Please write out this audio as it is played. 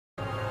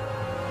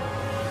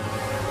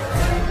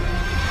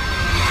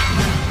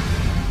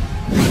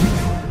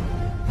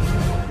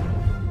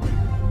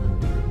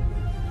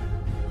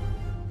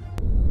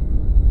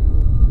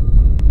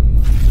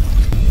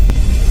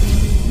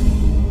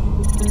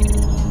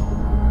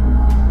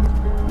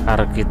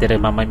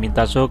Arkhytirema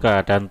meminta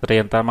Soga dan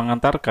Trienta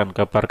mengantarkan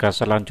ke BARQHA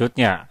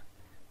selanjutnya.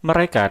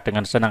 Mereka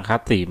dengan senang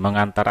hati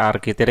mengantar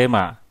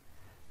Arkhytirema,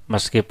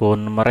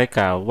 meskipun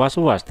mereka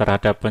was-was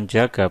terhadap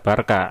penjaga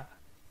BARQHA.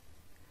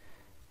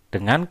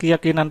 Dengan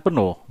keyakinan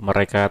penuh,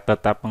 mereka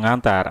tetap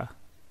mengantar.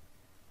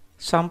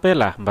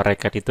 Sampailah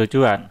mereka di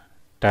tujuan,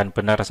 dan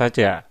benar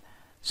saja,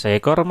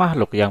 seekor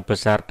makhluk yang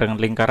besar dengan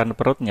lingkaran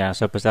perutnya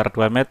sebesar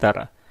 2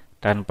 meter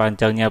dan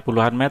panjangnya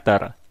puluhan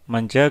meter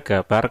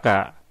menjaga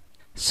BARQHA.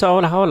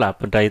 Seolah-olah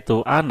benda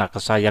itu anak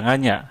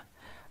kesayangannya.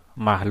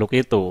 Makhluk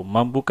itu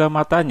membuka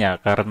matanya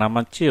karena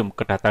mencium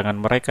kedatangan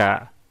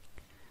mereka.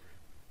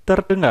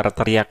 Terdengar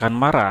teriakan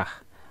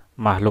marah.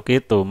 Makhluk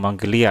itu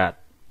menggeliat.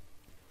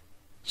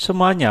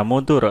 "Semuanya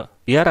mundur,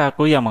 biar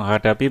aku yang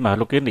menghadapi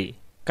makhluk ini,"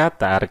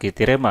 kata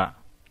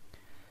Arkhytirema.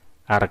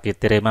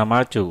 Arkhytirema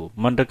maju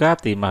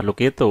mendekati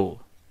makhluk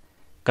itu.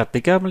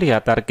 Ketika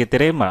melihat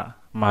Arkhytirema,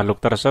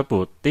 makhluk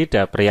tersebut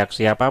tidak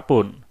bereaksi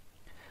apapun,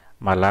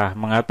 malah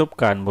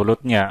mengatupkan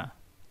mulutnya.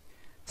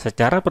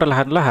 Secara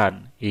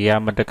perlahan-lahan, ia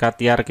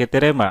mendekati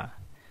Arkhytirema.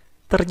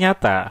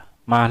 Ternyata,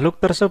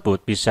 makhluk tersebut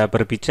bisa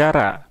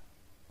berbicara.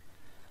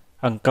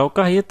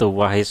 "Engkaukah itu,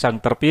 wahai sang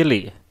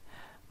terpilih?"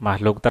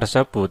 Makhluk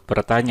tersebut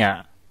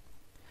bertanya.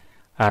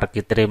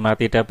 Arkhytirema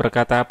tidak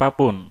berkata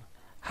apapun,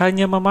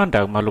 hanya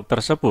memandang makhluk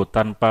tersebut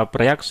tanpa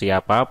bereaksi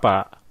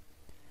apa-apa.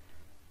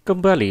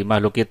 Kembali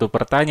makhluk itu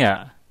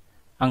bertanya,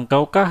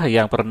 "Engkaukah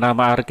yang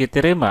bernama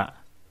Arkhytirema?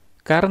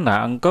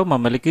 Karena engkau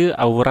memiliki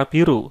aura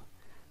biru,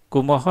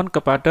 kumohon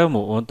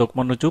kepadamu untuk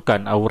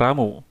menunjukkan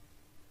auramu."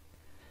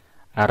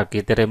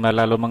 Arkhytirema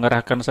lalu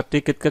mengerahkan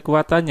sedikit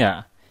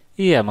kekuatannya.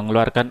 Ia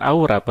mengeluarkan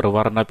aura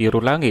berwarna biru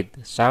langit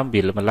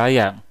sambil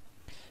melayang.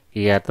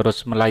 Ia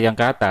terus melayang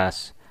ke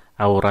atas.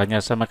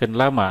 Auranya semakin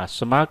lama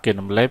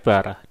semakin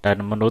melebar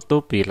dan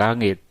menutupi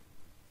langit.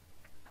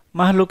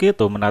 Makhluk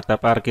itu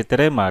menatap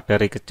Arkhytirema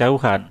dari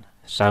kejauhan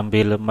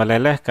sambil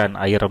melelehkan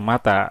air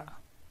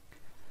mata.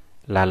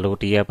 Lalu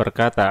dia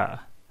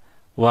berkata,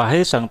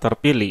 "Wahai sang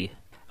terpilih,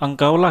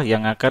 engkaulah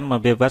yang akan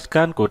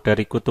membebaskanku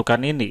dari kutukan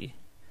ini.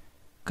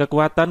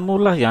 Kekuatanmu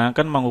lah yang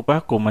akan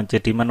mengubahku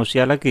menjadi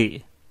manusia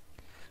lagi.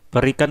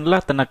 Berikanlah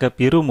tenaga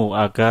birumu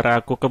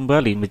agar aku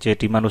kembali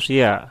menjadi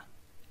manusia."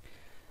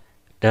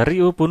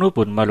 Dari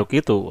ubun-ubun makhluk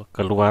itu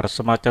keluar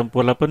semacam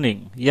bola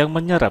bening yang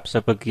menyerap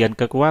sebagian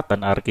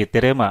kekuatan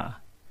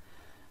Arkhytirema.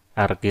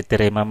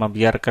 Arkhytirema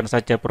membiarkan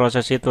saja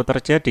proses itu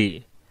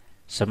terjadi.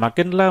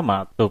 Semakin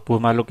lama, tubuh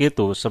makhluk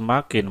itu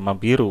semakin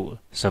membiru,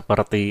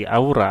 seperti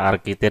aura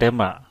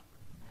Arkhytirema.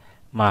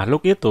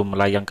 Makhluk itu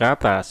melayang ke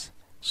atas,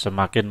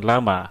 semakin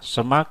lama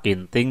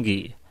semakin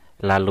tinggi,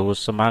 lalu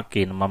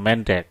semakin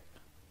memendek.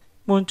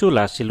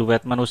 Muncullah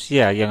siluet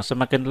manusia yang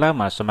semakin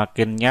lama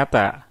semakin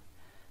nyata.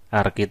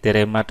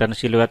 Arkhytirema dan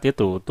siluet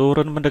itu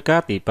turun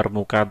mendekati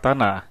permukaan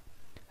tanah,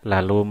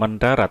 lalu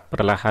mendarat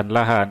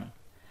perlahan-lahan.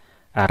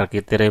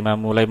 Arkhytirema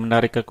mulai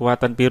menarik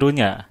kekuatan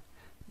birunya.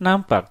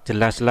 Nampak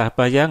jelaslah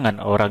bayangan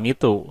orang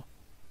itu.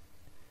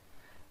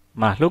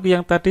 Makhluk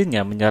yang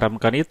tadinya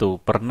menyeramkan itu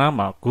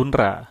bernama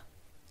GUNRA.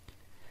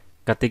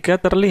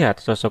 Ketika terlihat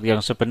sosok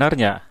yang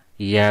sebenarnya,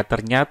 ia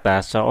ternyata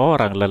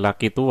seorang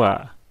lelaki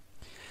tua.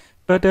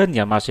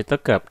 Badannya masih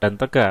tegap dan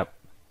tegap,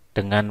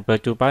 dengan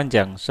baju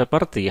panjang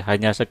seperti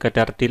hanya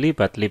sekedar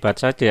dilibat-libat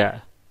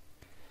saja.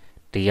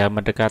 Dia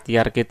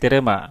mendekati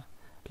Arkhytirema,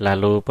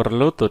 lalu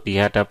berlutut di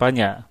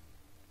hadapannya.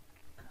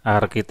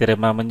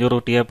 Arkhytirema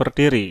menyuruh dia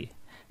berdiri.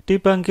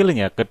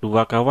 Dipanggilnya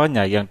kedua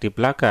kawannya yang di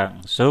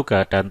belakang,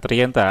 Soga dan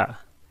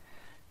Trienta.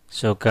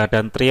 Soga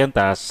dan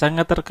Trienta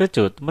sangat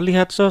terkejut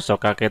melihat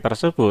sosok kakek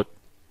tersebut.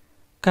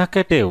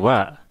 "Kakek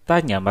Dewa?"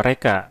 tanya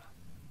mereka.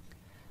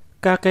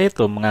 Kakek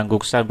itu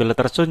mengangguk sambil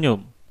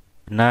tersenyum.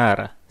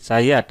 "Benar,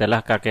 saya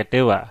adalah kakek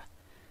Dewa.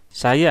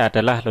 Saya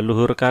adalah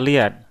leluhur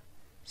kalian.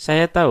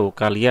 Saya tahu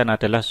kalian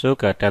adalah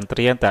Soga dan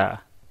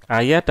Trienta,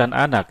 ayah dan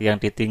anak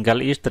yang ditinggal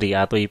istri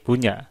atau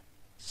ibunya.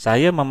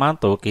 Saya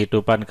memantau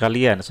kehidupan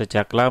kalian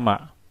sejak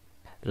lama."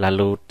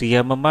 Lalu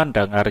dia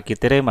memandang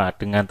Arkhytirema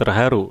dengan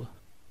terharu.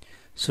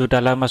 "Sudah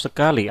lama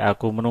sekali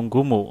aku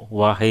menunggumu,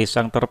 wahai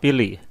sang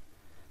terpilih.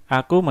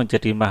 Aku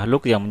menjadi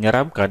makhluk yang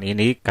menyeramkan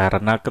ini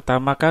karena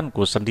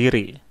ketamakanku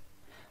sendiri.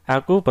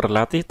 Aku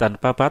berlatih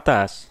tanpa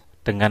batas,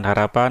 dengan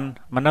harapan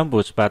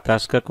menembus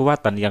batas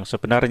kekuatan yang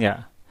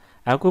sebenarnya.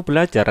 Aku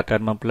belajar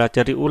dan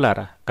mempelajari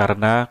ular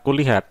karena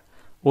kulihat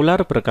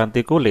ular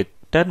berganti kulit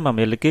dan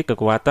memiliki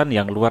kekuatan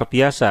yang luar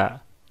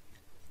biasa.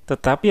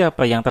 Tetapi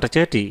apa yang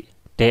terjadi?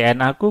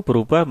 DNA ku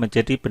berubah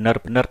menjadi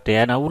benar-benar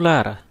DNA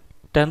ular,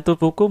 dan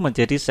tubuhku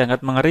menjadi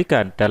sangat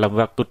mengerikan dalam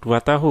waktu 2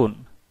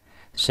 tahun,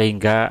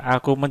 sehingga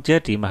aku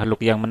menjadi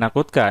makhluk yang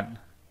menakutkan.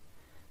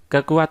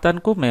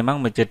 Kekuatanku memang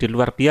menjadi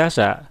luar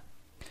biasa,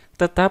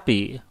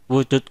 tetapi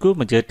wujudku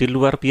menjadi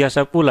luar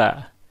biasa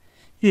pula.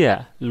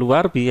 Ya,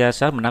 luar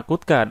biasa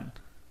menakutkan."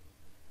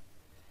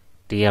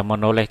 Dia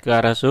menoleh ke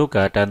arah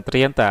Soga dan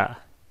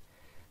Trienta.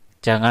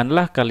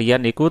 "Janganlah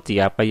kalian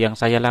ikuti apa yang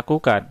saya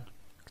lakukan.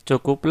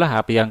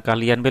 Cukuplah apa yang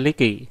kalian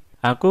miliki.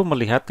 Aku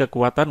melihat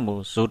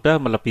kekuatanmu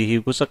sudah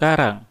melebihiku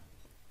sekarang."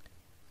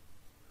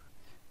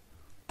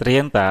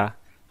 Ternyata,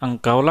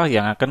 engkaulah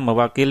yang akan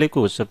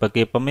mewakiliku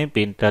sebagai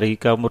pemimpin dari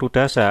kaum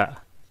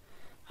Rudasa.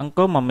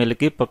 Engkau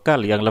memiliki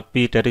bekal yang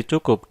lebih dari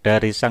cukup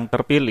dari sang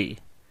terpilih.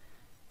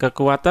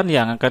 Kekuatan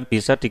yang akan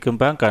bisa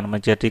dikembangkan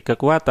menjadi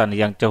kekuatan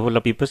yang jauh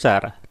lebih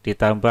besar,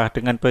 ditambah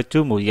dengan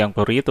bajumu yang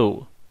baru itu.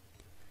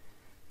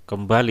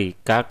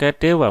 Kembali, Kakék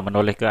Déwa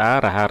menoleh ke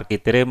arah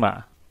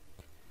Arkhytirema.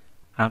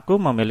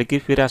 Aku memiliki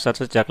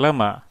firasat sejak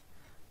lama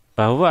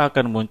bahwa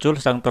akan muncul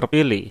sang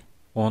terpilih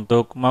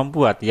untuk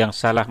membuat yang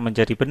salah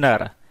menjadi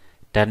benar,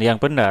 dan yang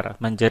benar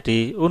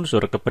menjadi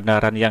unsur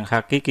kebenaran yang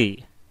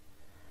hakiki.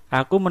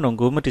 Aku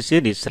menunggumu di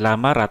sini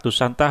selama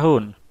ratusan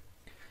tahun,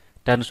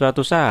 dan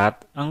suatu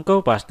saat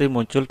engkau pasti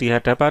muncul di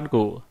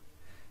hadapanku.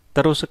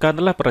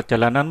 Teruskanlah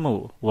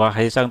perjalananmu,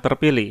 wahai sang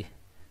terpilih.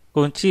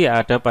 Kunci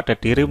ada pada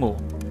dirimu.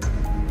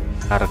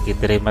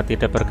 Arkhytirema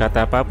tidak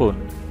berkata apapun,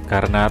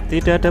 karena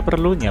tidak ada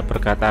perlunya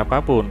berkata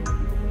apapun.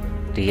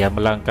 Dia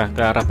melangkah ke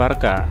arah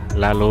BARQHA,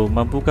 lalu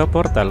membuka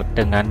portal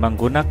dengan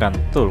menggunakan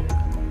tulk.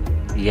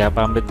 Dia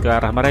pamit ke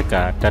arah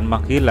mereka dan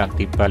menghilang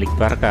di balik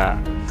BARQHA.